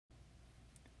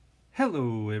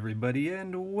Hello, everybody,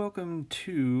 and welcome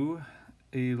to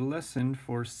a lesson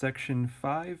for Section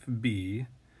 5B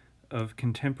of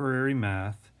Contemporary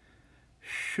Math.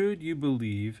 Should you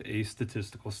believe a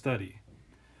statistical study?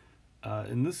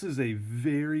 And this is a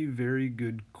very, very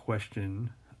good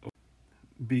question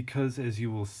because, as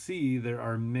you will see, there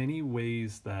are many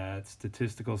ways that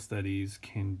statistical studies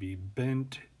can be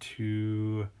bent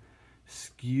to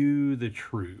skew the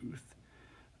truth.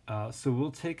 So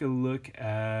we'll take a look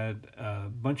at a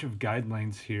bunch of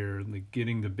guidelines here, like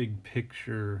getting the big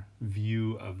picture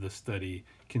view of the study,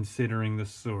 considering the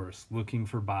source, looking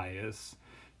for bias,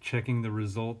 checking the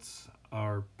results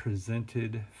are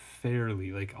presented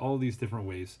fairly, like all these different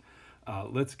ways.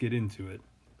 Let's get into it.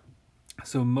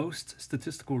 So most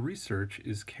statistical research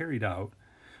is carried out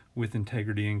with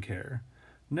integrity and care.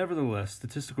 Nevertheless,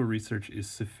 statistical research is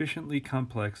sufficiently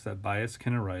complex that bias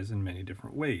can arise in many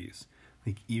different ways,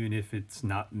 like even if it's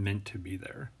not meant to be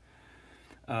there.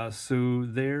 So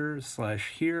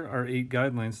here are 8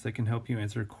 guidelines that can help you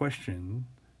answer a question,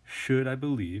 should I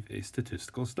believe a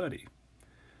statistical study?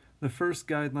 The first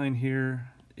guideline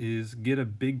here is get a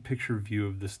big picture view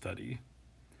of the study.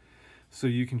 So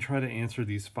you can try to answer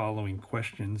these following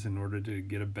questions in order to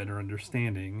get a better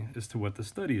understanding as to what the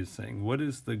study is saying. What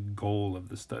is the goal of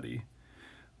the study?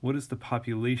 What is the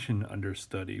population under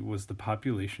study? Was the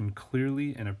population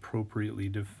clearly and appropriately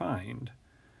defined?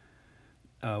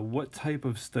 What type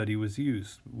of study was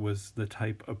used? Was the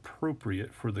type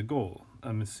appropriate for the goal?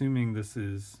 I'm assuming this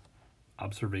is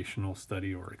observational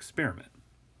study or experiment.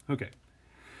 Okay,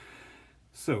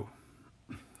 so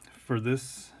for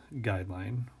this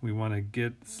guideline, we want to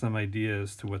get some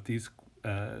ideas to what these,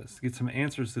 get some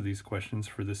answers to these questions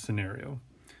for this scenario.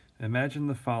 Imagine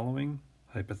the following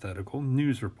hypothetical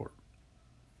news report.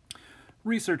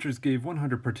 Researchers gave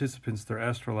 100 participants their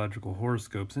astrological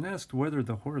horoscopes and asked whether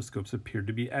the horoscopes appeared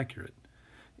to be accurate.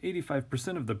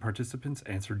 85% of the participants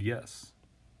answered yes,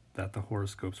 that the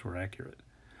horoscopes were accurate.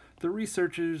 The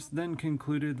researchers then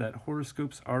concluded that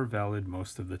horoscopes are valid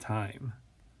most of the time.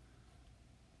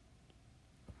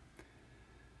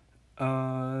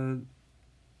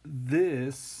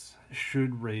 This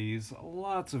should raise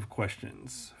lots of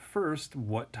questions. First,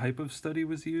 what type of study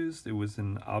was used? It was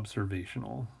an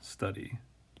observational study.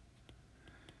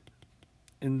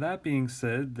 And that being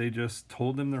said, they just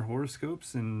told them their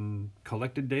horoscopes and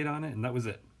collected data on it, and that was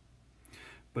it.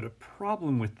 But a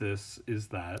problem with this is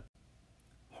that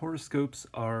horoscopes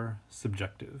are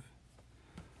subjective.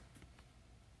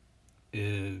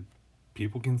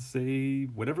 People can say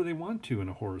whatever they want to in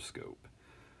a horoscope.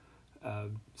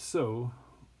 So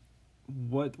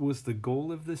what was the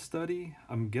goal of this study?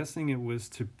 I'm guessing it was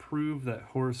to prove that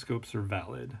horoscopes are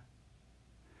valid.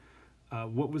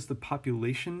 What was the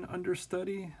population under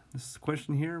study? This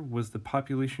question here, was the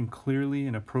population clearly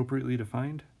and appropriately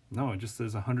defined? No, it just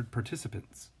says 100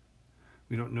 participants.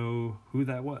 We don't know who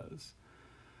that was.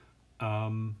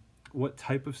 What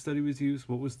type of study was used?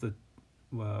 What was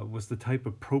the type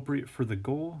appropriate for the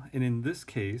goal? And in this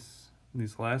case,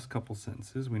 these last couple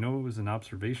sentences, we know it was an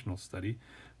observational study.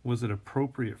 Was it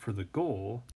appropriate for the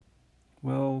goal?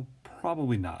 Well,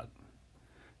 probably not.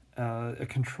 A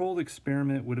controlled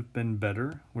experiment would have been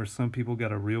better, where some people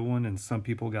got a real one and some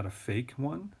people got a fake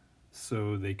one,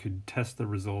 so they could test the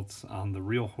results on the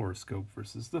real horoscope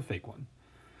versus the fake one.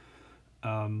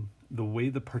 The way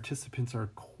the participants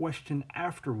are questioned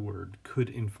afterward could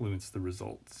influence the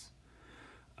results.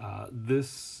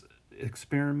 This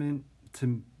experiment,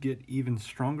 to get even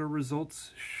stronger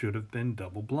results, should have been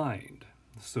double-blind.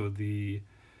 So the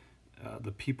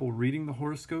people reading the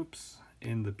horoscopes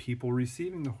and the people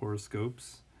receiving the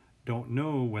horoscopes don't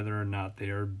know whether or not they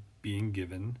are being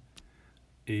given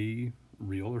a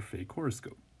real or fake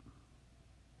horoscope.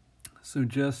 So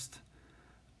just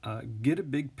get a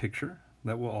big picture.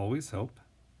 That will always help.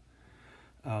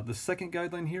 The second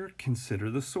guideline here, consider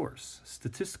the source.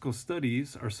 Statistical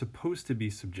studies are supposed to be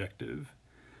subjective,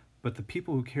 but the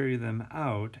people who carry them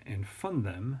out and fund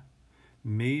them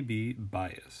may be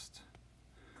biased.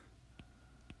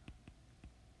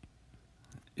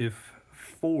 If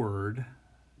Ford,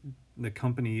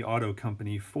 the auto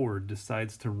company Ford,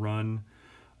 decides to run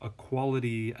a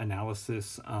quality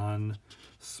analysis on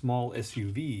small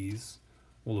SUVs,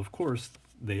 well, of course,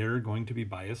 they are going to be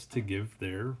biased to give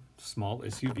their small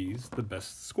SUVs the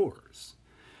best scores.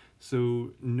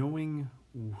 So knowing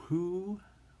who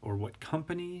or what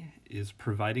company is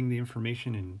providing the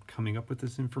information and coming up with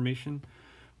this information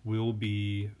will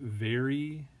be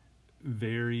very,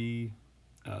 very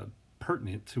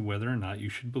pertinent to whether or not you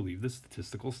should believe the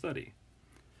statistical study.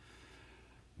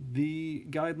 The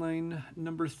guideline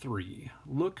number 3,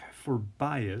 look for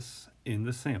bias in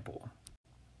the sample.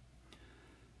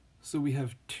 So we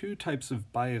have two types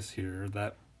of bias here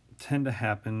that tend to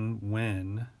happen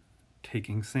when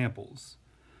taking samples.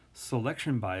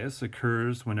 Selection bias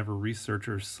occurs whenever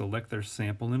researchers select their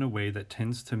sample in a way that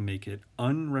tends to make it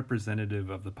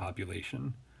unrepresentative of the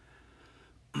population.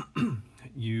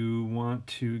 You want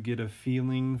to get a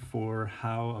feeling for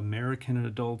how American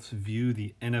adults view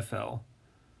the NFL,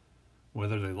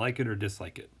 whether they like it or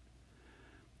dislike it.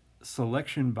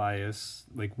 Selection bias,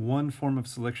 like one form of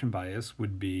selection bias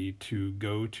would be to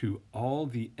go to all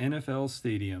the NFL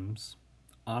stadiums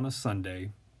on a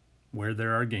Sunday where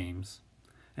there are games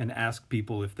and ask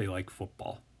people if they like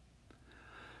football.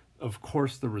 Of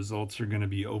course, the results are going to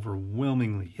be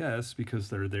overwhelmingly yes, because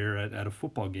they're there at a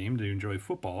football game to enjoy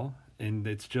football, and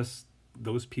it's just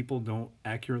those people don't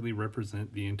accurately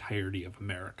represent the entirety of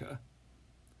America.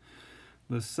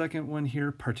 The second one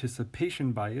here,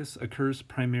 participation bias, occurs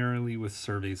primarily with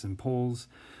surveys and polls.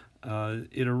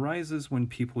 It arises when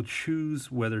people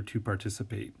choose whether to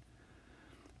participate.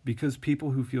 Because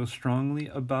people who feel strongly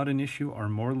about an issue are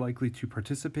more likely to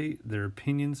participate, their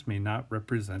opinions may not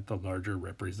represent the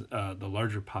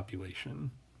larger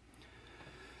population.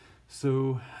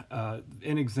 So,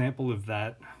 an example of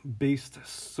that, based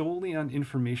solely on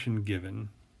information given,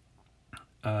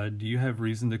 do you have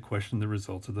reason to question the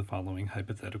results of the following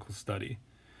hypothetical study?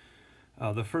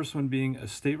 The first one being, a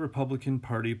state Republican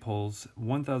Party polls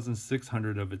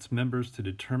 1,600 of its members to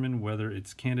determine whether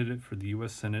its candidate for the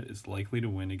U.S. Senate is likely to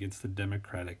win against the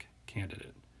Democratic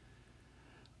candidate.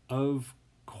 Of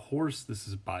course this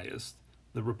is biased.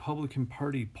 The Republican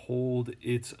Party polled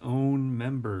its own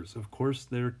members. Of course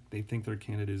they think their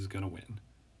candidate is going to win.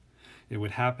 It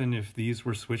would happen if these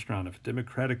were switched around. If the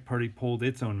Democratic Party polled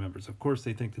its own members, of course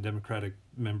they think the Democratic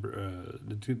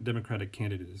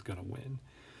candidate is going to win.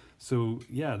 So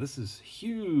yeah, this is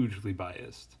hugely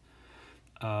biased.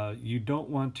 You don't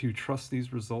want to trust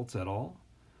these results at all.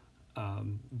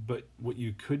 But what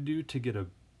you could do to get a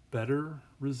better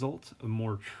result, a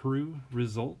more true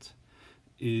result,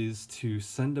 is to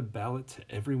send a ballot to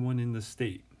everyone in the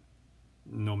state,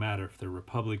 no matter if they're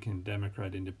Republican,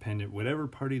 Democrat, Independent, whatever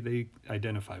party they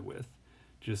identify with.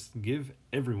 Just give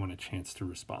everyone a chance to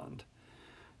respond,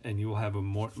 and you will have a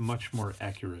much more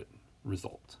accurate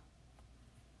result.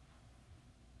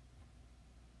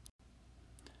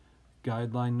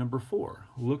 Guideline number 4,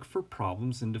 look for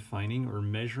problems in defining or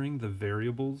measuring the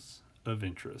variables of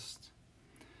interest.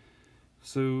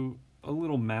 So a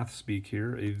little math speak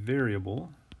here. A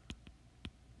variable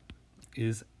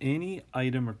is any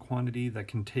item or quantity that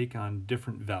can take on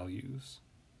different values.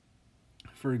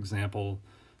 For example,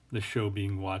 the show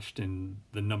being watched and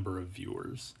the number of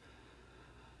viewers.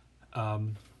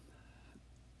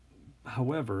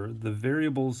 However, the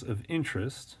variables of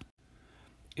interest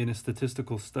in a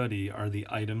statistical study are the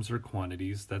items or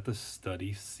quantities that the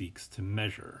study seeks to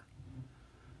measure.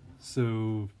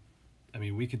 So, I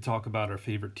mean, we could talk about our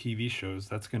favorite TV shows.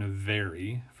 That's going to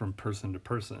vary from person to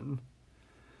person.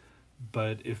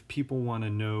 But if people want to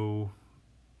know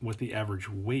what the average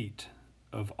weight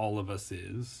of all of us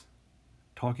is,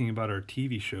 talking about our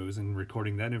TV shows and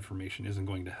recording that information isn't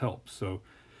going to help. So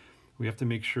we have to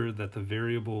make sure that the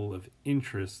variable of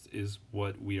interest is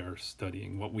what we are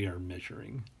studying, what we are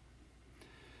measuring.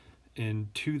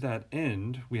 And to that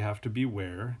end, we have to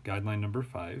beware, guideline number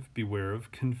 5, beware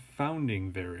of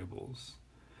confounding variables.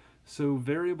 So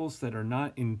variables that are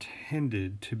not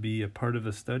intended to be a part of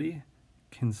a study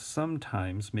can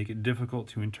sometimes make it difficult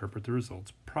to interpret the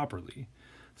results properly.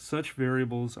 Such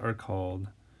variables are called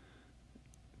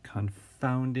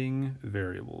confounding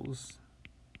variables.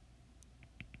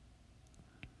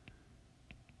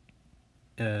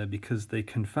 Because they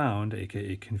confound,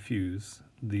 aka confuse,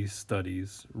 the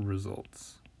study's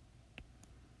results.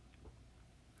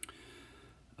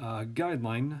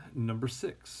 Guideline number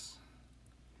 6.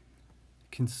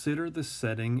 Consider the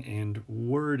setting and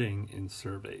wording in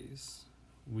surveys.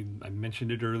 I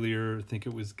mentioned it earlier. I think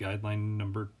it was guideline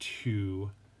number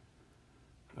 2,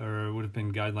 or it would have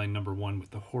been guideline number 1 with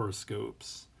the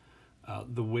horoscopes.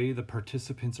 The way the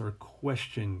participants are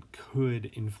questioned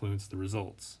could influence the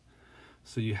results.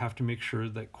 So you have to make sure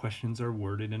that questions are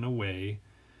worded in a way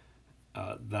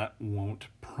that won't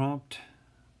prompt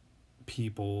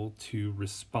people to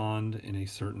respond in a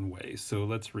certain way. So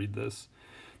let's read this.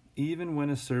 Even when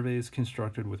a survey is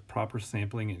constructed with proper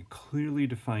sampling and clearly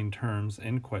defined terms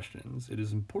and questions, it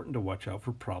is important to watch out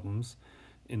for problems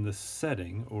in the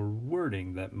setting or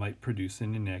wording that might produce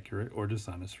an inaccurate or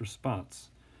dishonest response.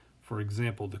 For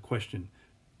example, the question,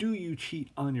 "Do you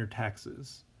cheat on your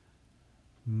taxes?"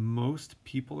 Most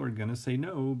people are going to say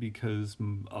no because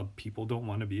people don't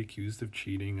want to be accused of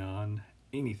cheating on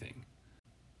anything.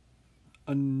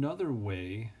 Another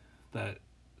way that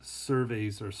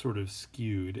surveys are sort of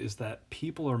skewed is that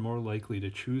people are more likely to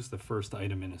choose the first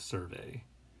item in a survey.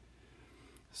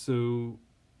 So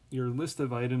your list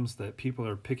of items that people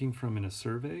are picking from in a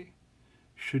survey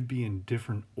should be in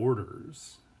different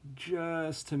orders,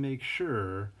 just to make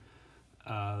sure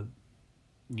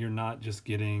you're not just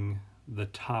getting the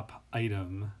top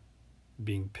item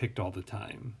being picked all the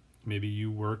time. Maybe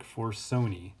you work for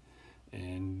Sony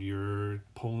and you're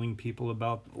polling people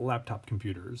about laptop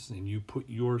computers and you put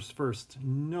yours first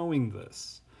knowing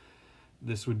this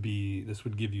would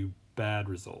give you bad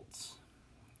results.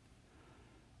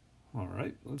 All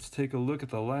right, let's take a look at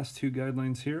the last two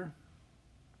guidelines here.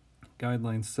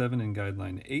 Guideline 7 and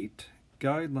Guideline 8.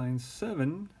 Guideline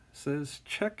 7 says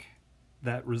check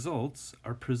that results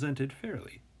are presented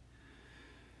fairly.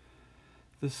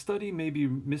 The study may be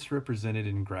misrepresented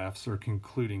in graphs or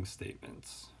concluding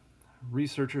statements.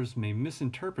 Researchers may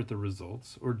misinterpret the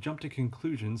results or jump to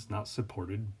conclusions not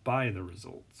supported by the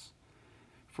results.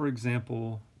 For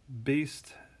example,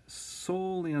 based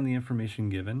solely on the information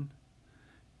given,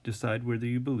 decide whether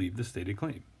you believe the stated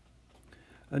claim.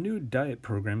 A new diet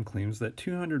program claims that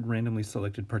 200 randomly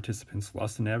selected participants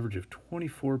lost an average of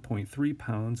 24.3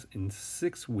 pounds in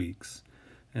 6 weeks,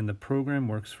 and the program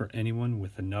works for anyone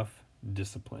with enough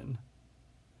discipline.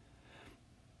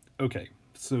 Okay,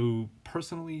 so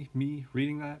personally, me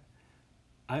reading that,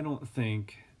 I don't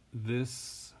think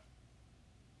this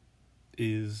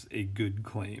is a good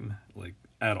claim, like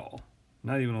at all,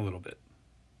 not even a little bit.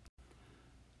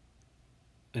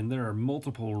 And there are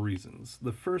multiple reasons.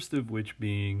 The first of which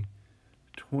being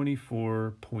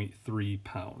 24.3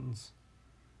 pounds.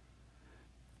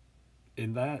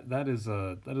 And that is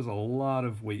a lot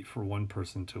of weight for one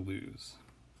person to lose.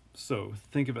 So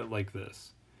think of it like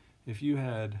this. If you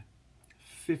had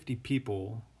 50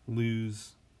 people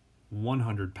lose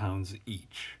 100 pounds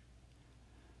each,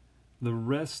 the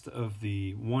rest of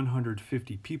the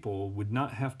 150 people would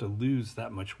not have to lose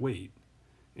that much weight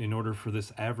in order for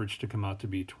this average to come out to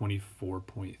be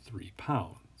 24.3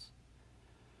 pounds.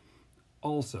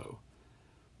 Also,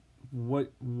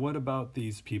 what about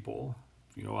these people?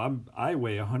 You know, I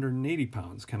weigh 180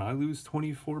 pounds. Can I lose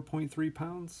 24.3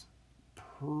 pounds?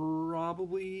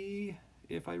 Probably,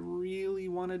 if I really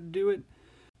want to do it.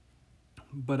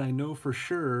 But I know for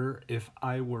sure if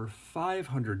I were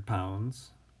 500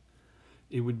 pounds,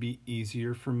 it would be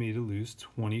easier for me to lose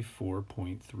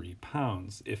 24.3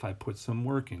 pounds if I put some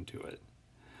work into it.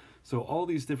 So all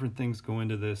these different things go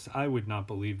into this. I would not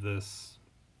believe this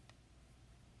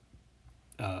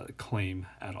claim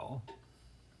at all.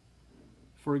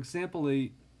 For example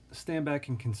 8, stand back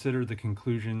and consider the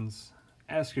conclusions.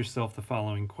 Ask yourself the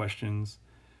following questions.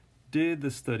 Did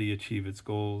the study achieve its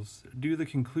goals? Do the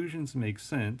conclusions make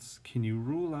sense? Can you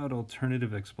rule out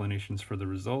alternative explanations for the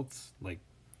results, like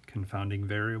confounding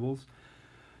variables?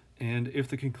 And if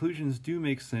the conclusions do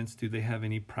make sense, do they have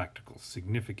any practical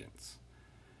significance?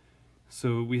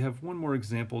 So we have one more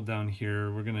example down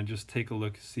here. We're going to just take a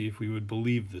look to see if we would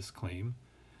believe this claim.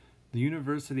 The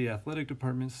university athletic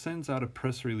department sends out a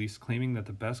press release claiming that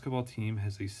the basketball team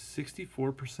has a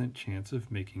 64% chance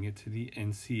of making it to the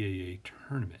NCAA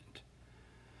tournament.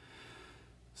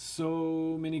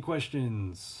 So many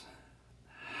questions.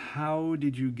 How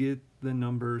did you get the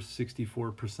number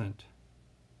 64%?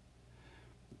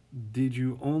 Did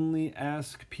you only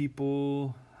ask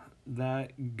people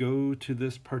that go to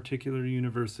this particular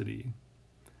university?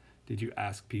 Did you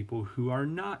ask people who are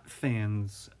not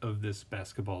fans of this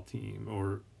basketball team?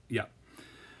 Or, yeah.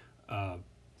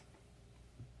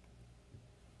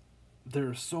 There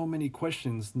are so many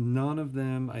questions. None of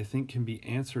them, I think, can be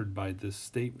answered by this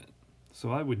statement. So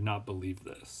I would not believe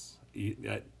this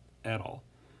at all.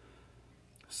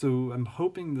 So I'm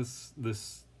hoping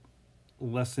this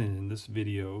lesson in this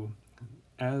video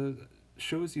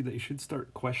shows you that you should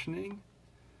start questioning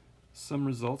some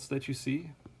results that you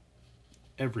see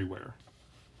everywhere.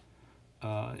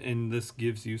 And this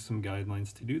gives you some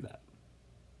guidelines to do that.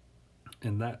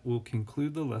 And that will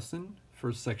conclude the lesson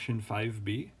for section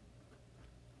 5B.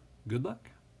 Good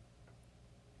luck.